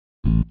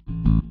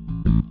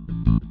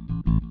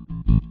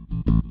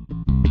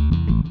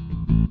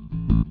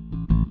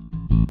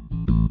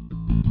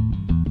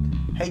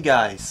Hey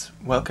guys,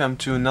 welcome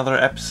to another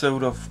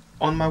episode of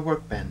On My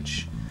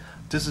Workbench.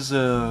 This is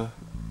a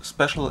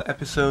special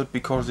episode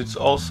because it's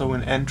also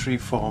an entry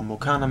for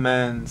Mokana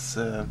Man's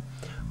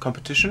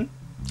competition,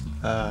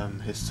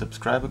 his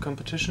subscriber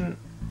competition,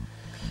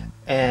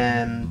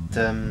 and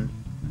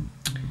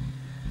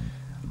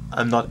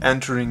I'm not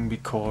entering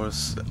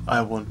because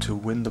I want to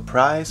win the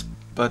prize,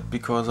 but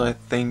because I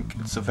think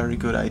it's a very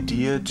good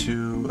idea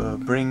to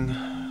bring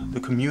the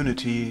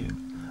community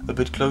a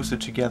bit closer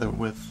together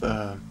with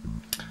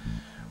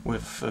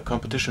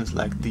competitions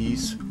like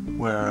these,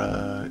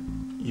 where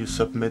you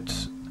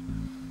submit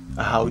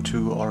a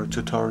how-to or a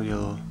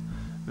tutorial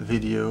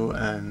video,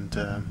 and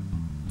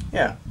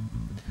yeah,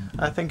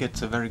 I think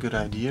it's a very good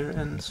idea,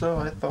 and so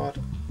I thought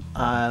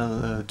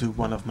I'll do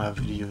one of my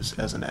videos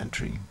as an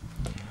entry.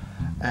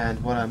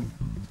 And what I'm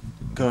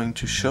going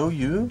to show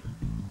you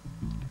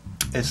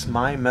is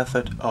my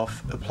method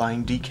of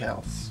applying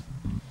decals.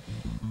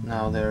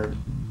 Now, there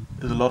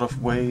is a lot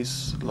of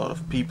ways, a lot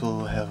of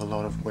people have a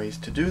lot of ways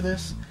to do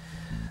this,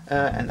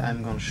 and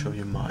I'm going to show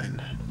you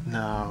mine.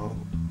 Now,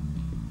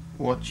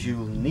 what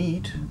you'll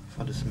need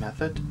for this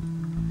method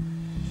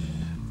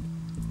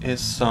is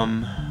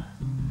some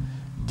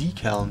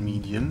decal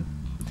medium.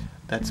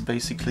 That's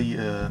basically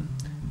a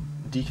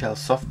decal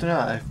softener.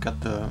 I've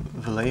got the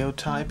Vallejo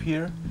type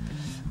here,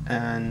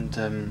 and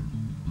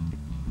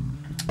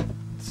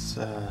it's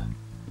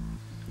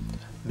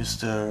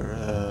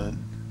Mr.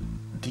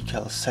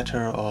 Decal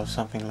Setter or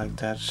something like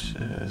that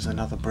is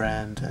another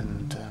brand,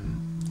 and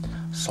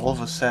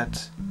Solver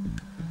Set,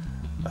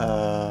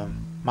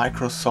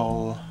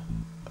 Microsol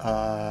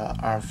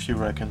are a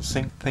few I can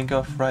think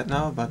of right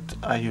now, but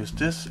I use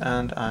this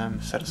and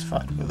I'm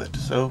satisfied with it.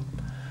 So,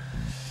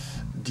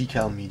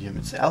 decal medium,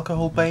 it's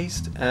alcohol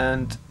based,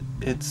 and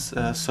it's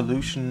a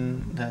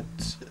solution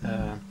that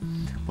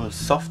will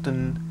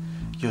soften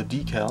your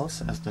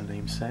decals, as the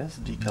name says,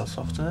 decal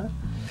softener,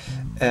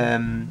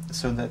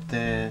 so that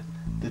the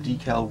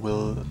decal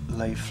will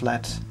lay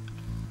flat,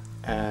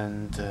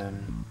 and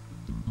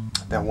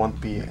there won't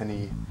be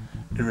any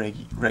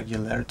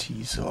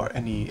irregularities or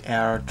any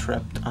air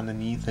trapped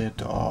underneath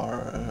it,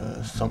 or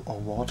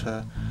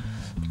water,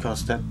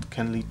 because that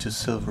can lead to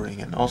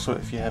silvering. And also,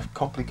 if you have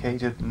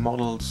complicated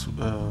models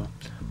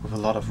with a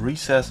lot of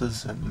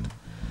recesses, and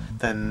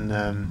then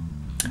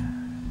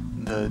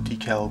the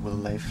decal will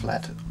lay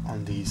flat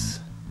on these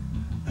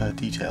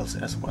details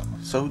as well.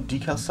 So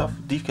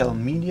decal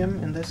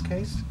medium in this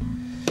case.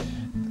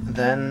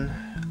 Then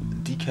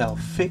decal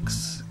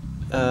fix.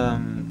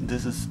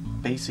 This is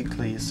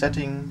basically a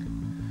setting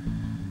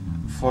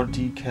for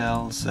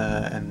decals,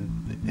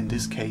 and in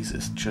this case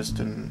it's just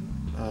a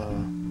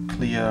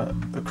clear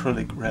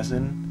acrylic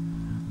resin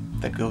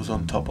that goes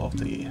on top of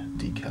the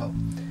decal.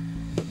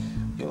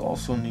 You'll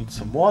also need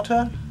some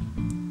water,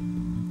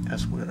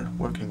 as we're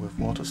working with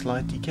water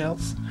slide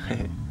decals.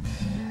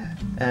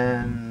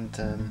 And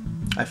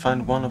I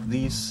find one of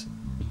these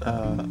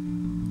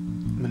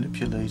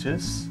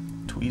manipulators,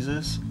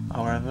 tweezers,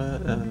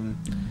 however,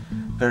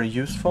 very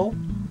useful.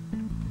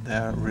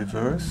 They're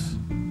reverse,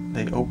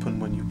 they open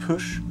when you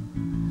push,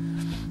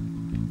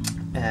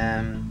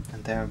 and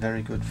they're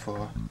very good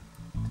for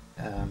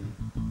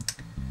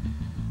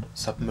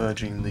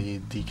submerging the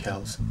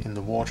decals in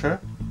the water.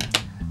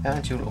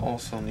 And you'll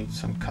also need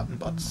some cotton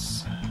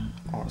buds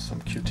or some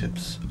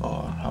Q-tips,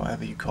 or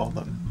however you call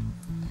them.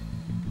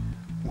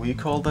 We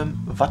call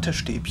them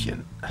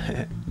Wattestäbchen.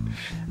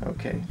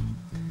 Okay.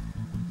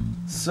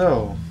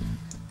 So,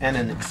 and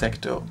an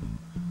X-Acto.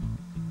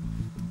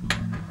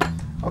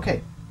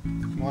 Okay,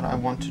 what I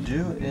want to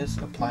do is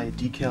apply a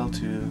decal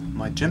to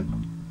my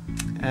gym,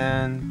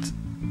 and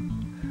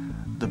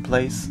the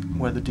place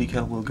where the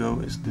decal will go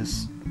is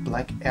this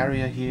black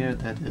area here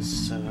that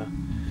is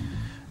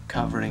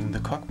covering the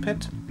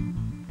cockpit,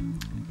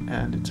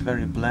 and it's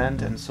very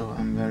bland, and so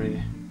I'm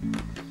very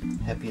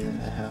happy that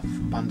I have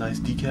Bandai's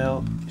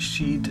decal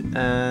sheet,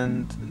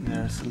 and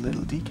there's a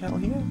little decal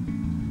here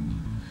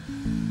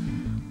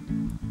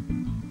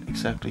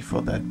exactly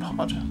for that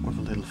part, with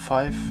a little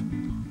 5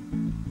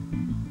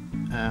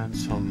 and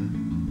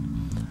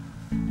some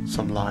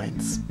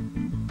lines.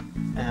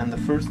 And the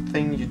first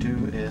thing you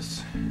do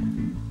is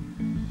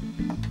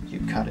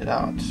you cut it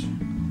out.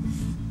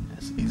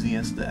 As easy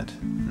as that.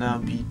 Now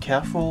be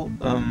careful,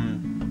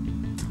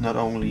 not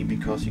only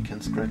because you can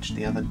scratch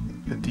the other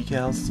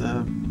decals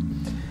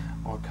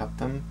or cut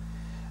them,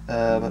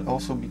 but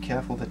also be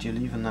careful that you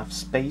leave enough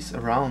space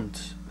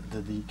around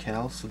the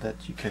decal so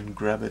that you can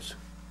grab it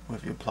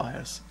with your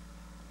pliers.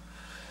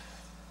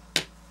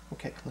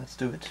 Okay, let's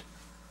do it.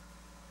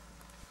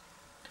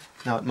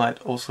 Now, it might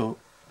also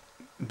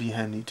be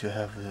handy to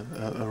have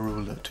a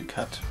ruler to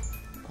cut,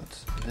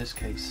 but in this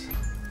case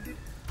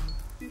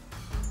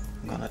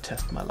I'm gonna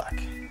test my luck.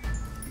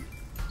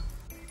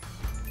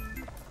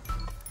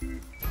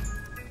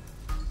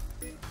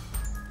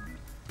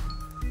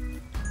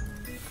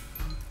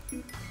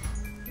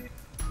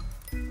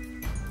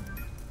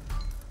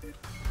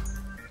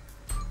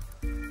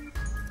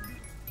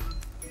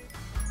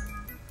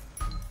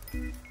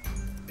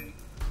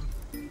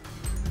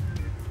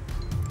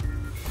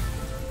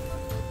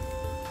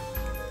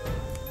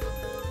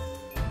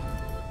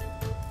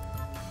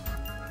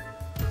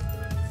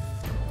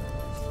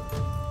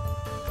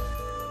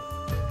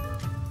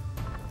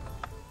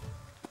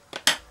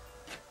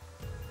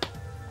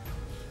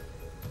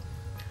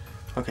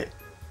 Okay,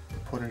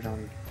 put it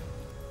on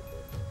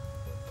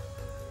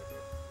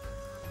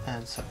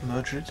and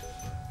submerge it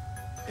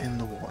in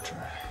the water.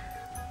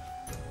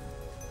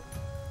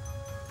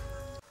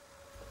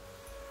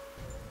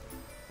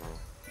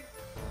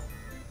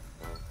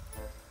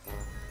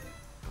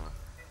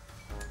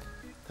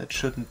 That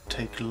shouldn't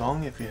take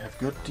long if you have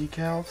good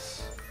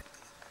decals.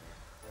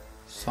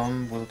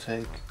 Some will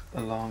take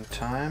a long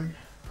time,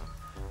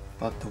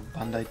 but the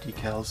Bandai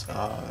decals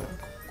are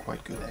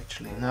quite good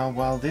actually. Now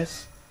while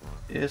this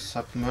is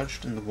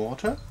submerged in the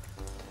water,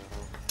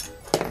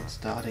 it's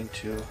starting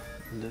to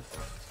lift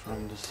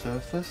from the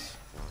surface,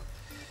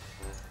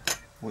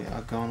 we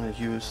are gonna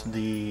use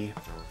the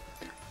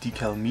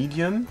decal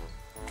medium,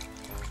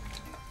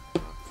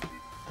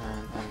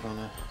 and I'm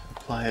gonna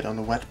apply it on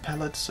a wet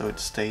palette so it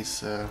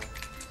stays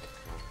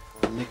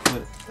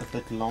liquid a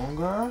bit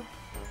longer.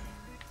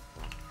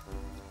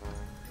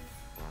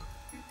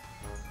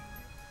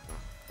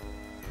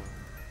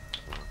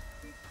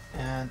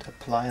 And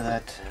apply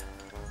that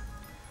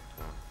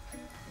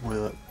with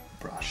a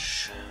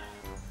brush.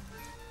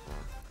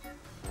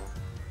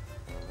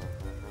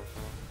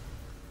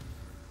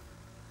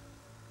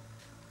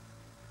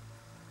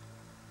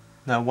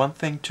 Now one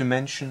thing to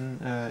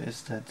mention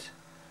is that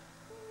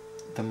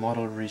the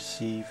model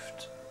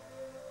received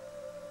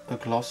a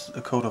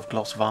coat of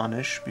gloss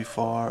varnish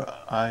before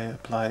I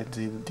applied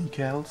the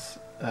decals.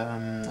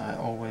 I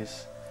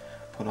always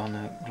put on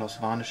a gloss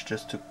varnish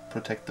just to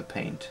protect the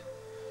paint,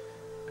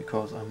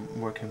 because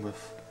I'm working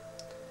with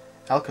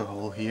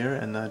alcohol here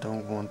and I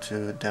don't want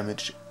to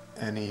damage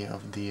any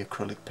of the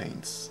acrylic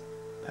paints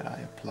that I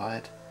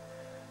applied.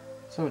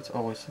 So it's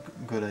always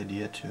a good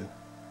idea to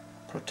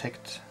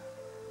protect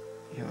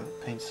your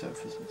paint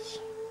surfaces.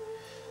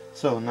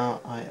 So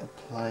now I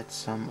applied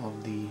some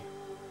of the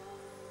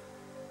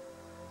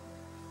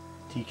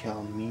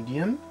decal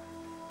medium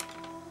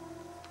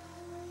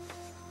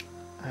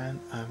and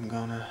I'm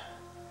gonna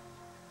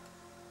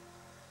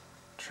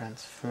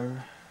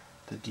transfer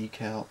the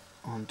decal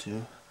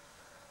onto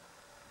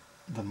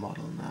the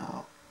model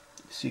now.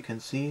 As you can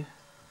see,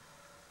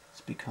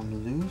 it's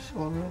become loose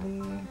already,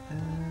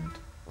 and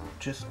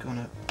just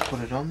gonna put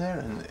it on there,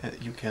 and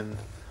you can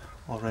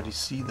already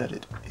see that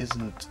it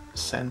isn't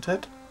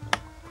scented,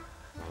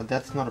 but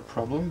that's not a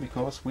problem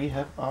because we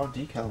have our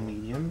decal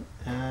medium,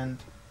 and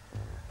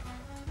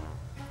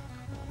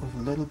with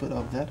a little bit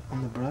of that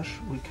on the brush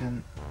we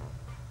can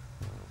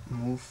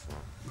move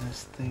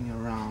this thing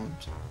around.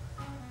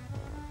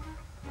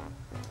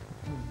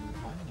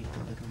 I need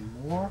a little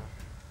more.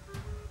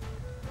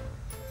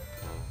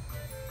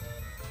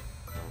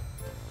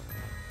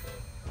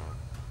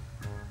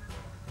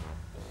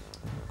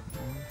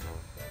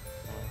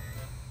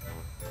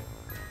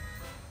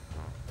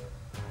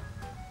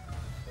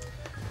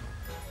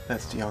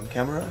 That's the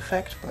on-camera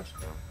effect, but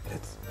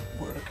it's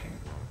working.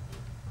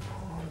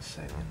 Hold on a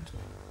second.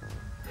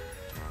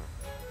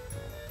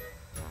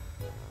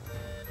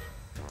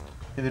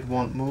 If it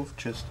won't move,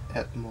 just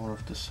add more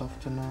of the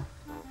softener.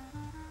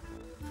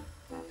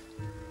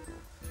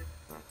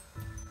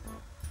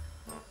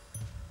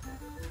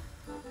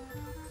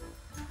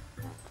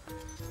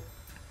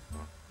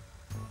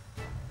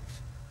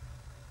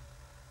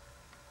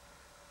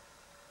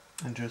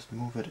 And just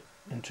move it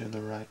into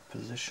the right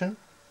position.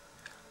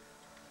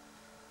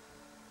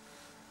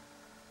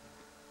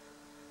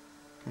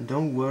 And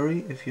don't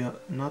worry if you're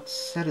not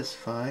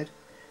satisfied,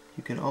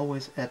 you can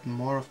always add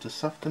more of the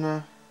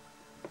softener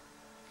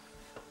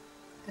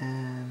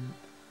and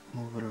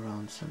move it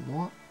around some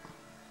more.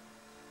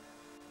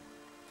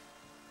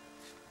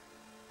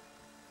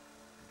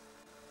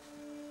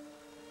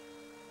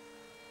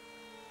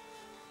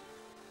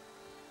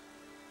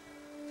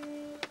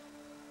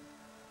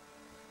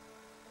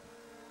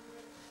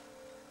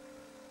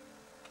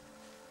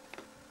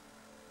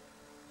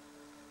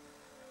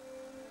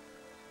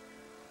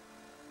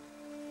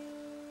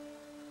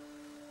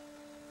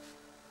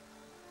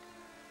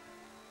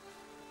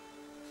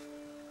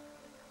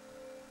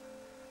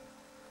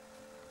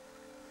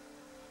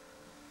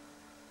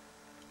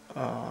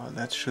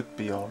 That should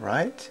be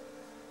alright.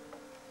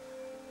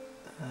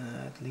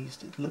 At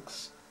least it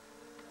looks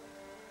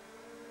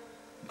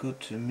good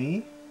to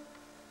me.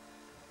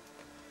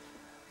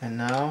 And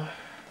now,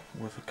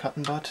 with a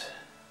cotton bud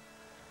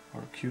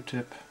or a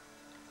Q-tip,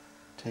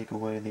 take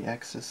away the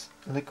excess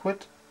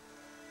liquid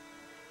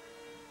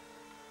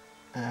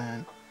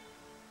and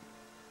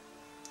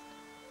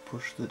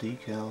push the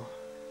decal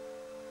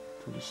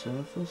to the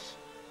surface.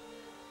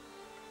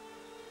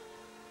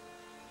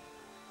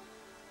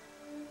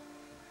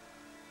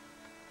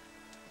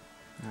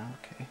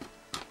 Okay,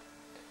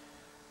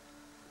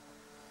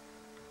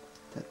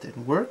 that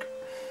didn't work.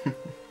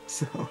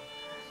 So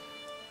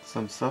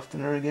some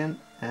softener again,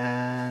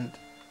 and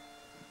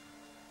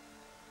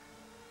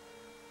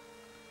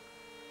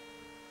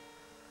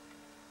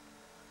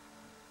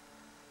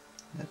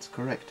let's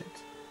correct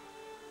it.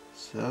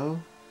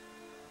 So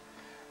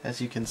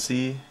as you can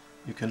see,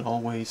 you can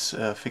always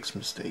fix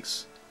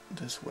mistakes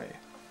this way.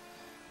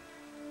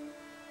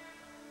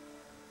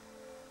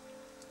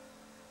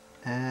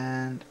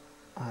 and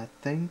I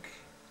think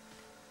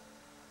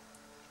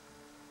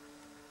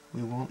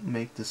we won't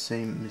make the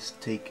same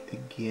mistake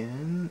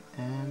again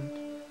and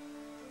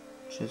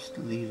just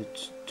leave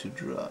it to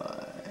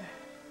dry.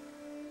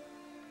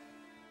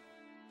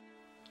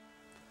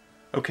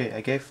 Okay,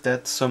 I gave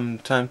that some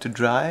time to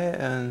dry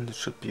and it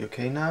should be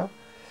okay now.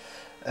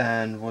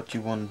 And what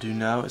you want to do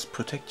now is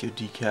protect your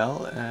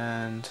decal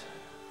and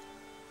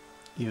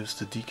use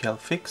the decal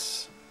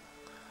fix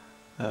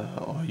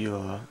or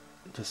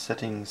the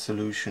setting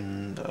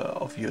solution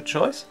of your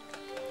choice,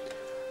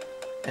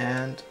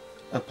 and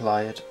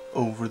apply it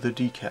over the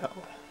decal.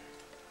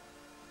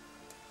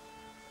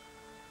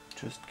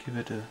 Just give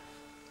it a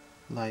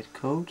light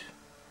coat.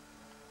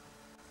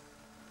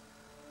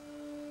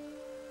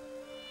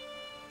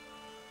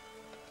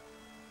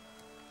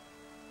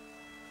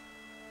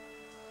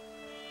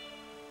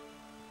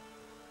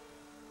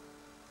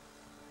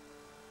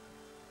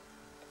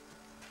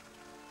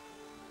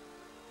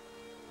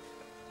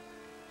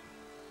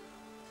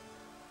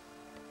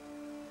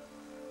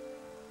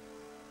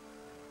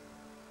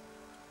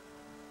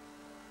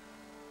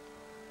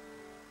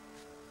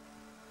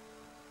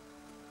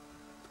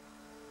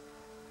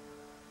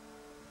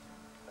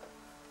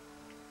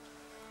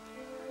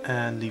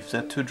 And leave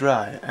that to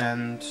dry,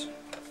 and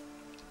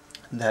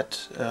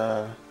that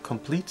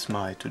completes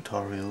my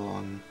tutorial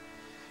on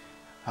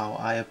how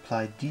I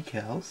apply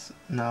decals.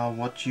 Now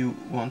what you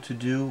want to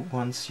do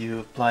once you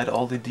applied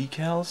all the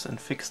decals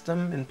and fixed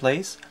them in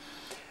place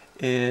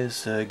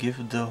is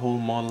give the whole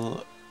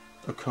model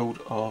a coat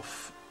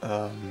of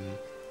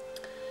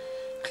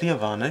clear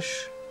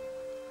varnish,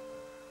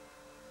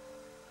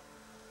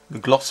 the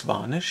gloss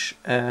varnish,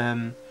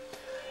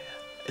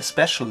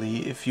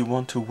 especially if you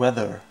want to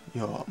weather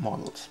your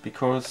models,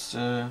 because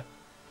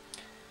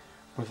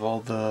with all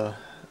the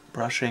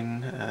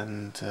brushing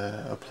and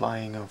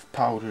applying of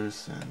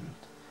powders and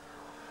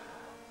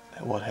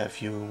what have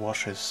you,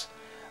 washes,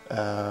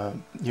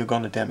 you're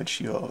gonna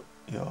damage your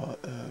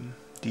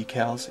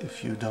decals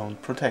if you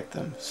don't protect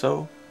them.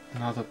 So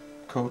another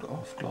coat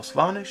of gloss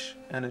varnish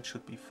and it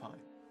should be fine.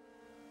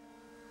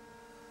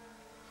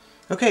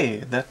 Okay,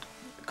 that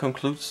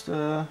concludes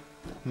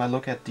my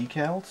look at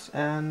decals,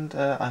 and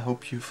I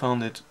hope you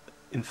found it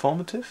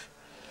informative.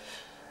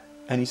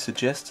 Any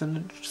suggestions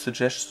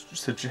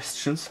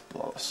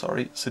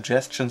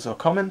or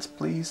comments,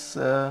 please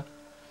under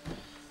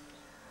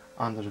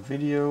the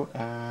video,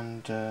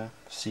 and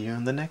see you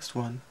in the next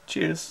one.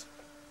 Cheers!